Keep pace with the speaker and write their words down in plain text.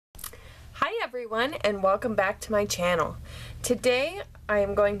everyone, and welcome back to my channel. Today I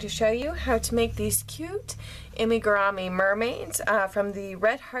am going to show you how to make these cute amigurumi mermaids from the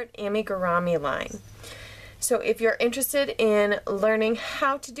Red Heart Amigurumi line. So if you're interested in learning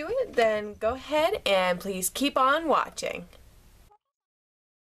how to do it, then go ahead and please keep on watching.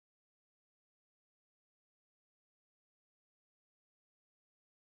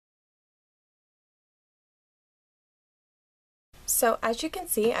 So as you can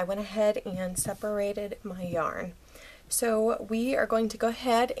see, I went ahead and separated my yarn. So we are going to go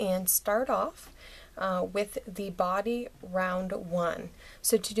ahead and start off with the body round 1.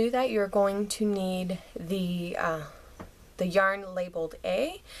 So to do that, you're going to need the yarn labeled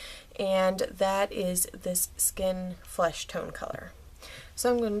A, and that is this skin flesh tone color.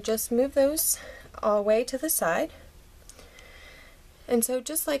 So I'm going to just move those all the way to the side. And so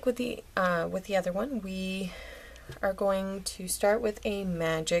just like with the other one, we are going to start with a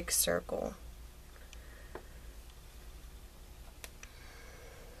magic circle.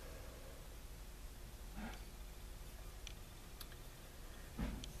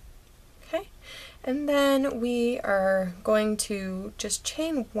 Okay, and then we are going to just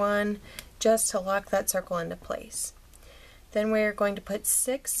chain 1 just to lock that circle into place. Then we're going to put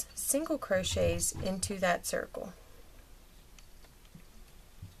 6 single crochets into that circle.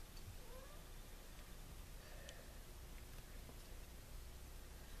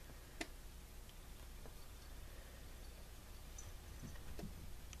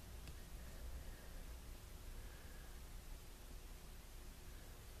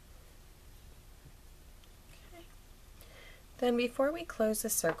 Then before we close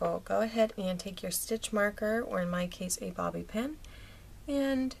the circle, go ahead and take your stitch marker, or in my case a bobby pin,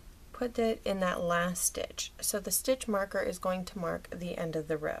 and put it in that last stitch. So the stitch marker is going to mark the end of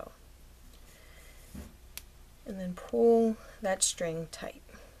the row. And then pull that string tight.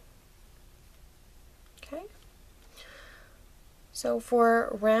 Okay? So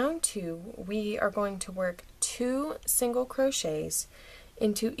for round 2, we are going to work 2 single crochets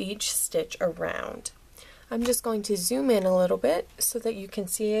into each stitch around. I'm just going to zoom in a little bit so that you can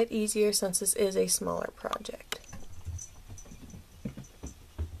see it easier since this is a smaller project.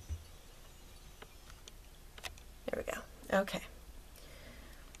 There we go. Okay.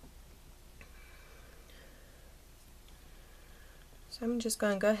 So I'm just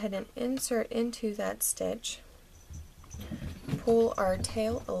going to go ahead and insert into that stitch, pull our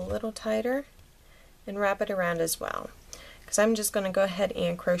tail a little tighter, and wrap it around as well. Because I'm just going to go ahead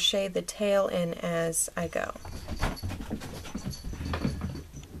and crochet the tail in as I go.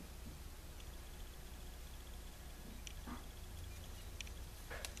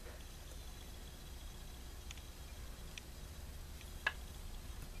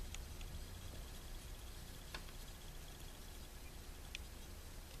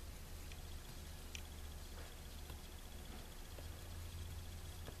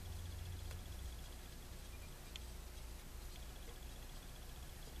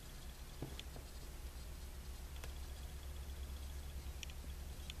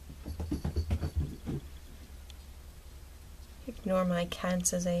 Ignore my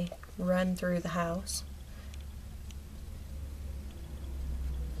cats as they run through the house.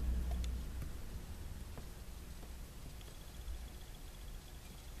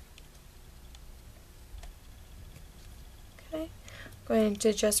 Okay, I'm going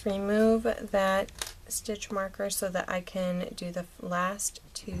to just remove that stitch marker so that I can do the last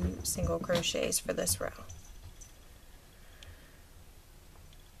 2 single crochets for this row.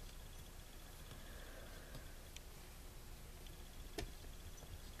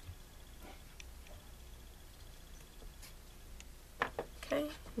 Okay,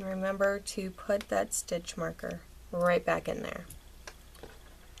 and remember to put that stitch marker right back in there.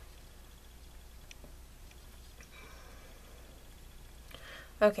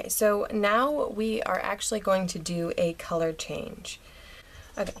 Okay, so now we are actually going to do a color change.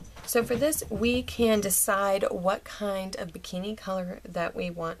 Okay, so for this we can decide what kind of bikini color that we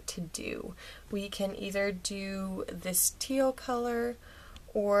want to do. We can either do this teal color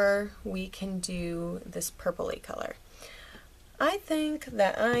or we can do this purpley color. I think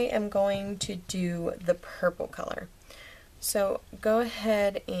that I am going to do the purple color. So go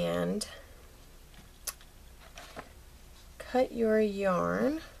ahead and cut your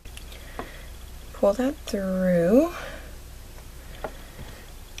yarn, pull that through,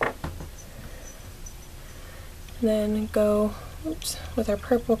 then go with our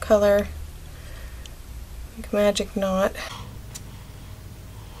purple color, make a magic knot.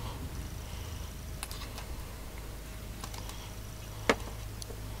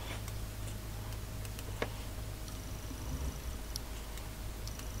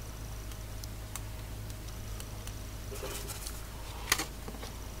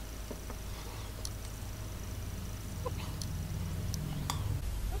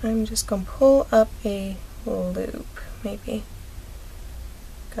 I'm just going to pull up a loop, maybe.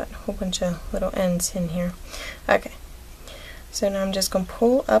 Got a whole bunch of little ends in here. Okay, so now I'm just going to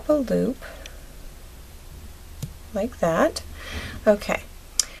pull up a loop like that. Okay,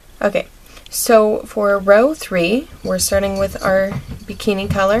 so for row 3, we're starting with our bikini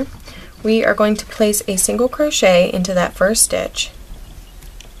color. We are going to place a single crochet into that first stitch.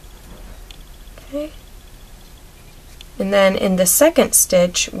 Okay. And then in the second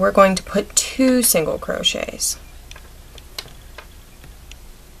stitch, we're going to put 2 single crochets.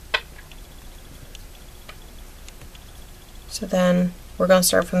 So then we're going to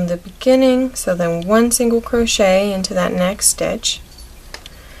start from the beginning, so then 1 single crochet into that next stitch.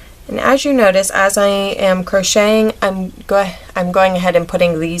 And as you notice, as I am crocheting, I'm going ahead and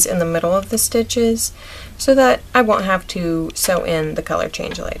putting these in the middle of the stitches so that I won't have to sew in the color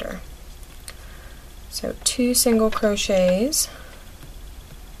change later. So 2 single crochets.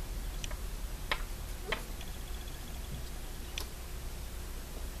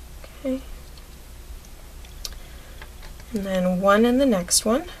 Okay. And then 1 in the next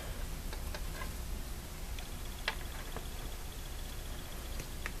one.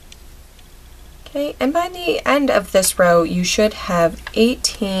 Okay, and by the end of this row, you should have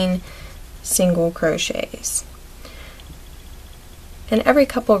 18 single crochets. And every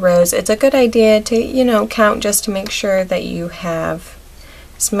couple rows, it's a good idea to, count just to make sure that you have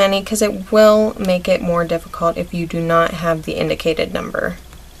as many, because it will make it more difficult if you do not have the indicated number.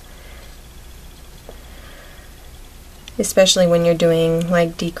 Especially when you're doing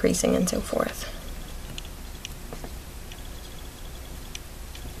like decreasing and so forth.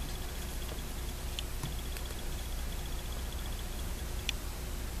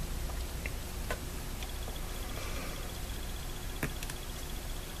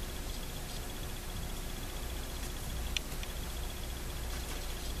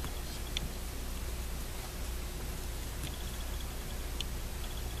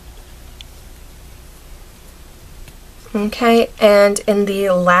 Okay, and in the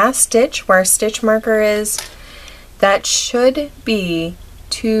last stitch where our stitch marker is, that should be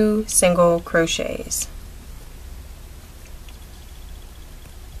 2 single crochets.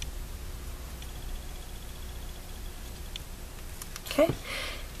 Okay,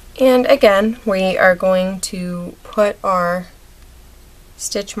 and again, we are going to put our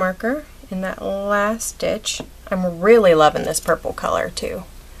stitch marker in that last stitch. I'm really loving this purple color too.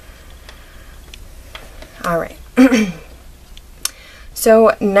 Alright.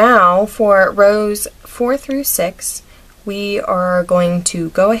 So now for rows 4 through 6, we are going to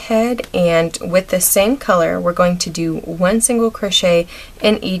go ahead and with the same color, we're going to do 1 single crochet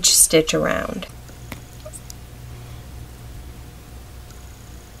in each stitch around.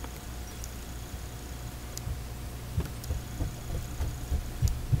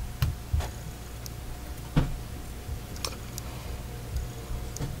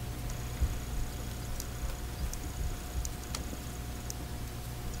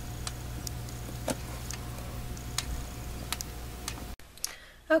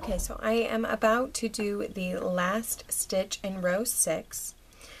 Okay, so I am about to do the last stitch in row 6.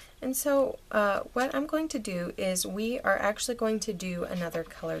 And so what I'm going to do is we are actually going to do another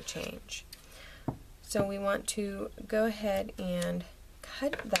color change. So we want to go ahead and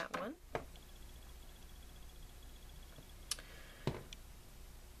cut that one.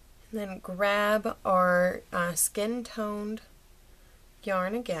 And then grab our skin-toned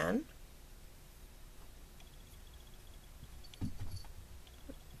yarn again.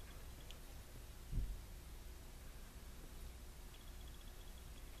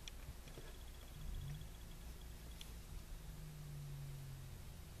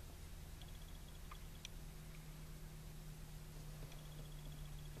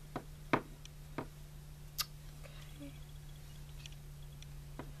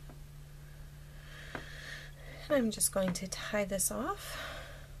 I'm just going to tie this off.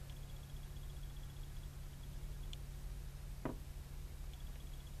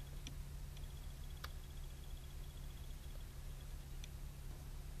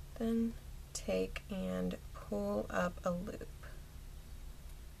 Then take and pull up a loop.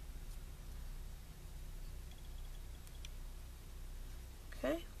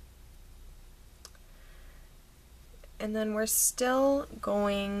 Okay. And then we're still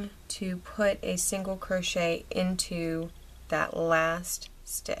going to put a single crochet into that last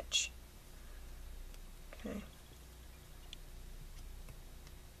stitch. Okay.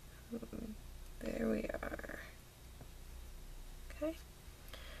 There we are. Okay.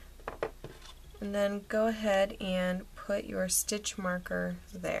 And then go ahead and put your stitch marker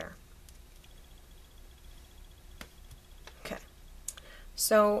there. Okay,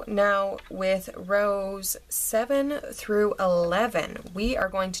 so now with rows 7 through 11, we are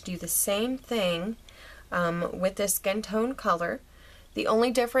going to do the same thing with this skin tone color. The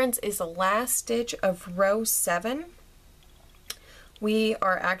only difference is the last stitch of row 7. We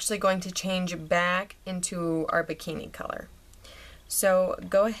are actually going to change back into our bikini color. So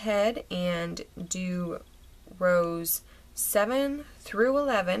go ahead and do rows 7 through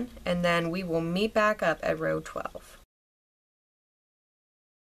 11, and then we will meet back up at row 12.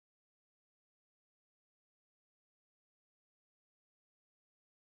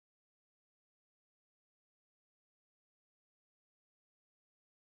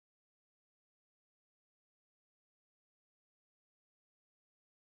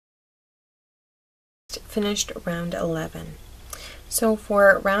 Finished round 11. So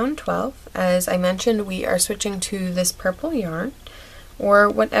for round 12, as I mentioned, we are switching to this purple yarn, or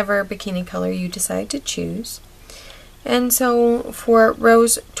whatever bikini color you decide to choose. And so for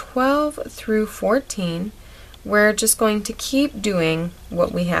rows 12 through 14, we're just going to keep doing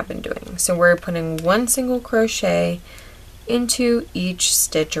what we have been doing. So we're putting one single crochet into each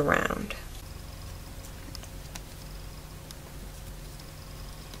stitch around.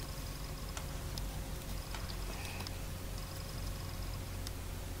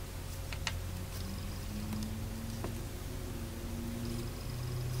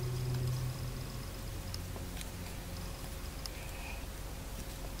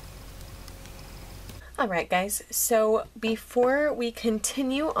 Alright guys, so before we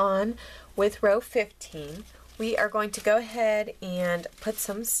continue on with row 15, we are going to go ahead and put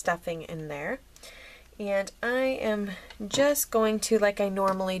some stuffing in there. And I am just going to, like I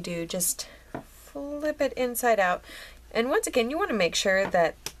normally do, just flip it inside out. And once again, you want to make sure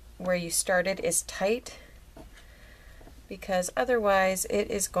that where you started is tight, because otherwise it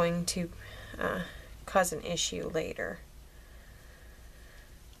is going to cause an issue later.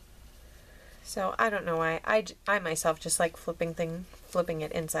 So I don't know why I myself just like flipping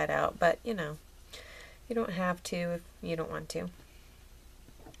it inside out, but you know, you don't have to if you don't want to.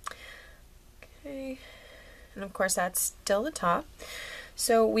 Okay, and of course that's still the top.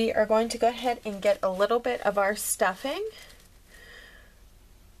 So we are going to go ahead and get a little bit of our stuffing.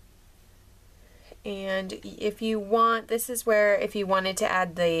 And if you want, this is where if you wanted to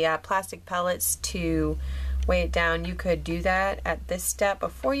add the plastic pellets to weigh it down, you could do that at this step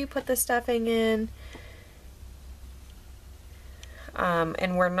before you put the stuffing in.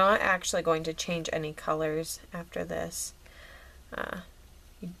 And we're not actually going to change any colors after this.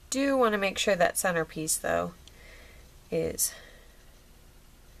 You do want to make sure that centerpiece though is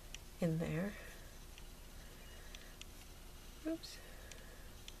in there. Oops.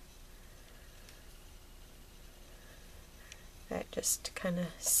 That just kind of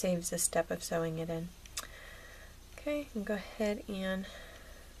saves the step of sewing it in. Okay, and go ahead and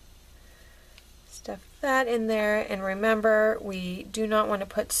stuff that in there, and remember, we do not want to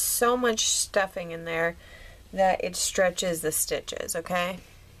put so much stuffing in there that it stretches the stitches, okay?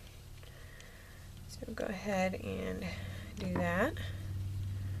 So go ahead and do that.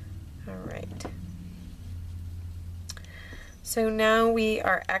 Alright. So now we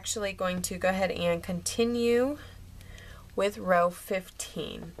are actually going to go ahead and continue with row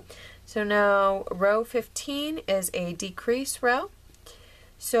 15. So now row 15 is a decrease row.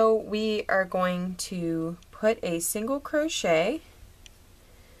 So we are going to put a single crochet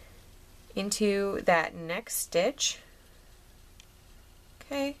into that next stitch.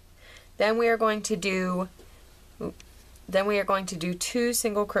 Okay. Then we are going to do two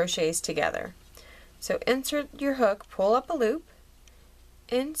single crochets together. So insert your hook, pull up a loop,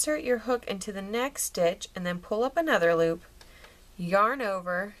 insert your hook into the next stitch, and then pull up another loop, yarn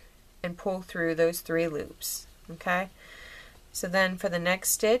over, and pull through those 3 loops. Okay, so then for the next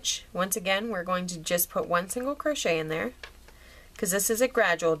stitch, once again, we're going to just put one single crochet in there because this is a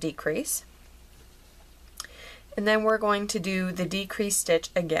gradual decrease, and then we're going to do the decrease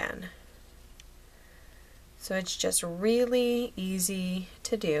stitch again. So it's just really easy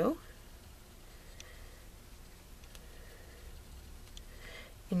to do.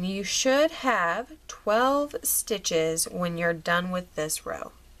 And you should have 12 stitches when you're done with this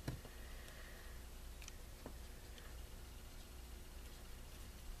row.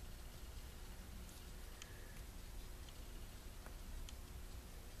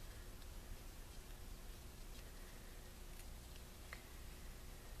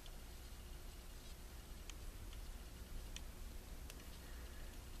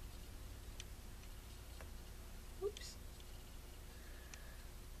 Oops.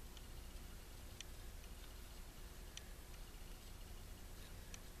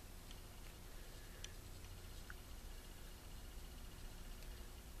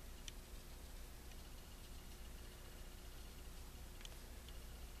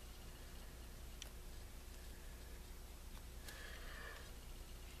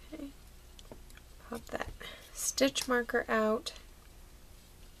 stitch marker out.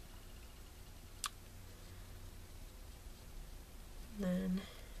 And then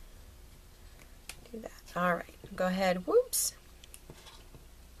do that. All right, go ahead, whoops,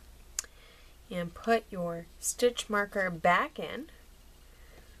 and put your stitch marker back in.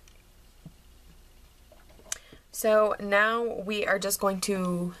 So now we are just going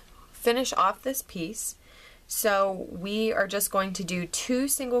to finish off this piece. So we are just going to do 2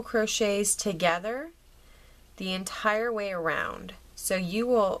 single crochets together the entire way around. So you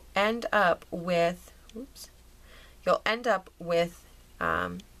will end up with, oops, you'll end up with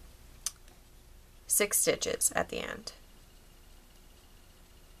 6 stitches at the end.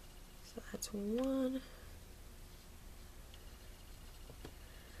 So that's 1.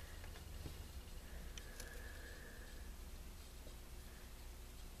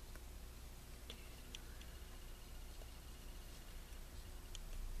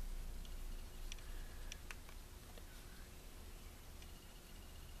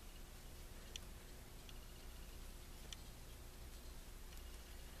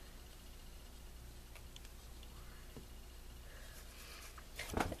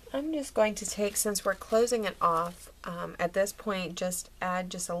 I'm just going to take, since we're closing it off, at this point just add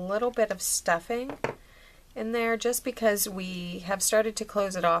just a little bit of stuffing in there, just because we have started to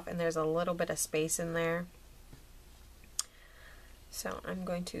close it off and there's a little bit of space in there. So I'm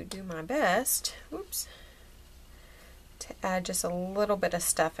going to do my best, oops, to add just a little bit of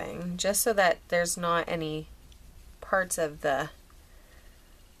stuffing, just so that there's not any parts of the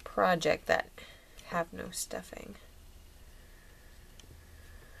project that have no stuffing.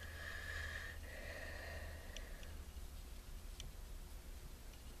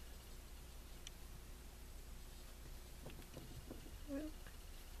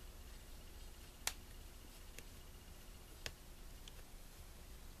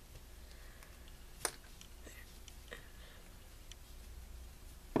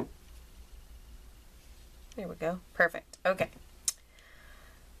 There we go. Perfect. Okay.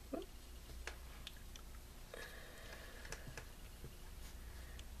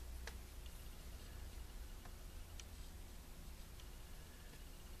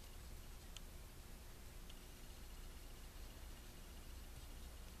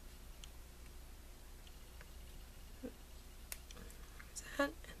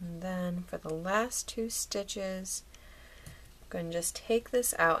 And then for the last 2 stitches, I'm going to just take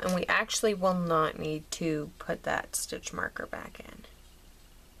this out, and we actually will not need to put that stitch marker back in.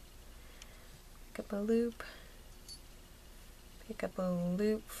 Pick up a loop, pick up a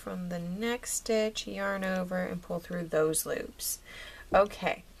loop from the next stitch, yarn over, and pull through those loops.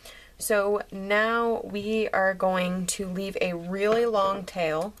 Okay, so now we are going to leave a really long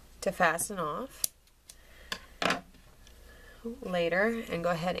tail to fasten off later, and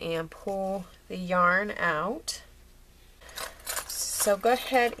go ahead and pull the yarn out. So go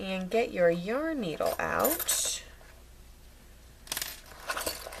ahead and get your yarn needle out.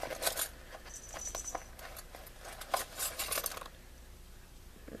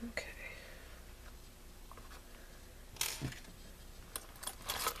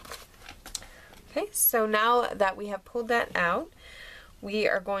 Okay, so now that we have pulled that out, we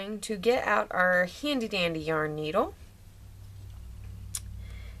are going to get out our handy dandy yarn needle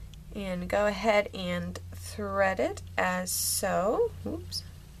and go ahead and thread it as so. Oops.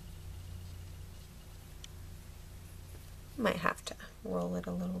 Might have to roll it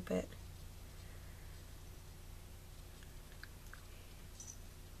a little bit.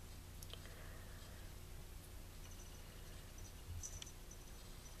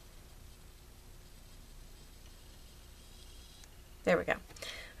 There we go.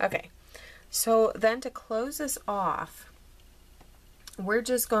 Okay, so then to close this off, we're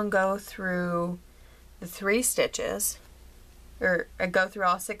just going to go through the 3 stitches, or go through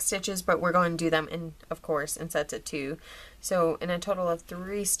all 6 stitches, but we're going to do them in, of course, in sets of 2. So in a total of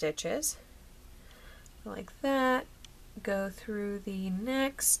 3 stitches, like that. Go through the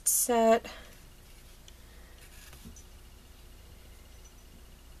next set.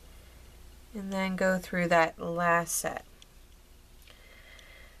 And then go through that last set.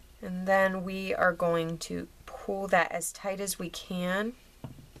 And then we are going to pull that as tight as we can.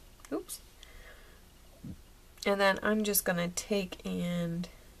 Oops. And then I'm just going to take and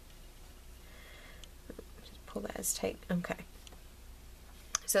just pull that as tight. Okay.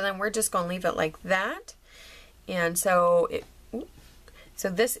 So then we're just going to leave it like that. And so so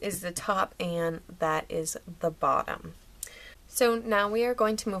this is the top and that is the bottom. So now we are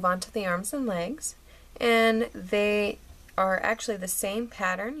going to move on to the arms and legs, and they are actually the same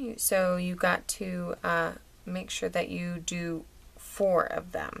pattern, so you got to make sure that you do 4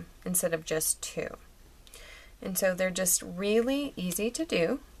 of them instead of just 2. And so they're just really easy to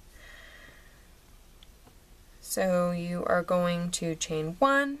do. So you are going to chain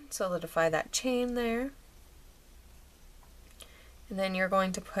 1, solidify that chain there. And then you're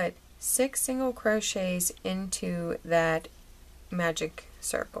going to put 6 single crochets into that magic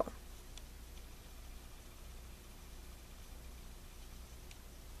circle.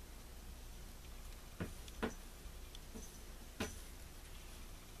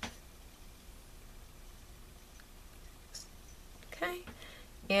 Okay,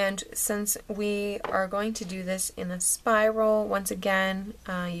 and since we are going to do this in a spiral, once again,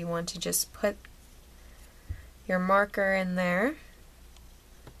 you want to just put your marker in there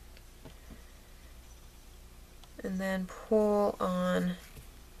and then pull on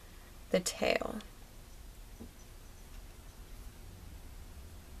the tail.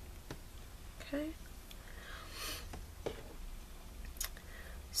 Okay.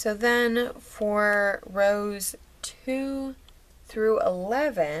 So then for rows 2 through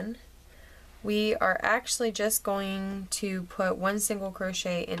 11, we are actually just going to put 1 single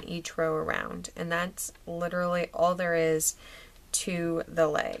crochet in each row around, and that's literally all there is to the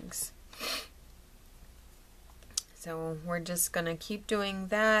legs. So we're just going to keep doing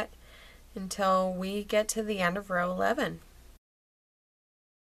that until we get to the end of row 11.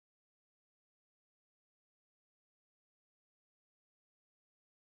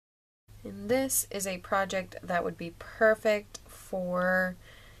 And this is a project that would be perfect for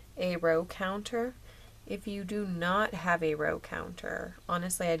a row counter. If you do not have a row counter,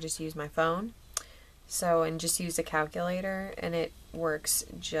 honestly, I just use my phone. And just use a calculator and it works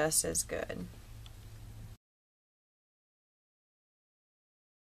just as good.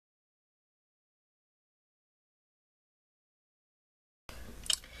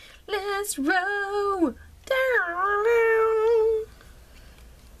 Let's row down.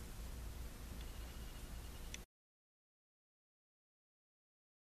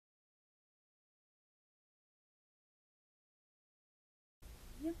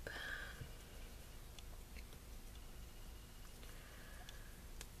 Yep.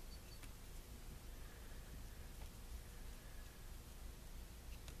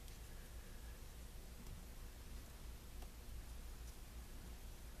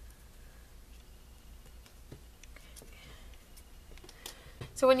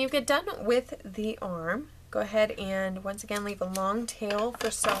 So when you get done with the arm, go ahead and once again leave a long tail for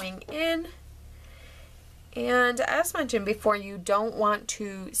sewing in. And as mentioned before, you don't want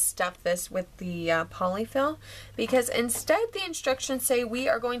to stuff this with the polyfill, because instead the instructions say we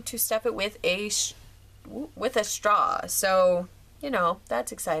are going to stuff it with a straw. So, you know,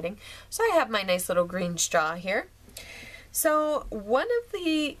 that's exciting. So I have my nice little green straw here. So one of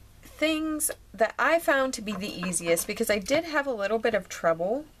the things that I found to be the easiest, because I did have a little bit of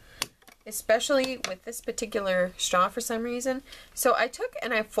trouble, especially with this particular straw for some reason. So I took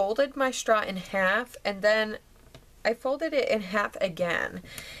and I folded my straw in half, and then I folded it in half again,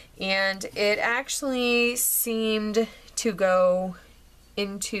 and it actually seemed to go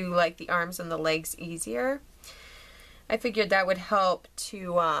into like the arms and the legs easier. I figured that would help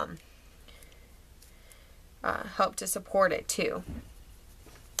to support it too.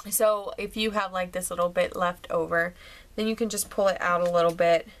 So if you have like this little bit left over, then you can just pull it out a little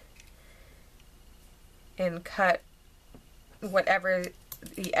bit and cut whatever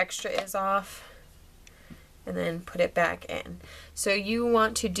the extra is off and then put it back in. So you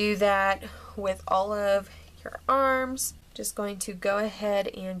want to do that with all of your arms. Just going to go ahead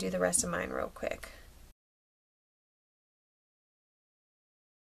and do the rest of mine real quick.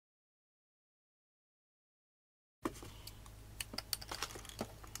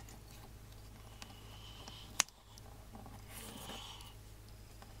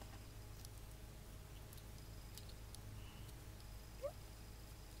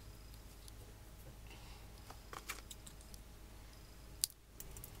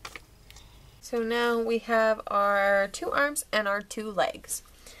 So now we have our 2 arms and our 2 legs.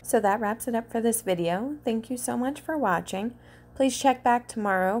 So that wraps it up for this video. Thank you so much for watching. Please check back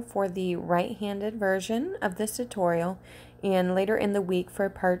tomorrow for the right-handed version of this tutorial and later in the week for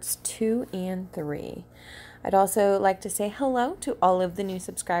parts 2 and 3. I'd also like to say hello to all of the new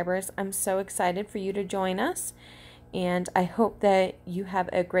subscribers. I'm so excited for you to join us, and I hope that you have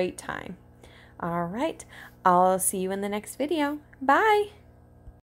a great time. All right, I'll see you in the next video. Bye!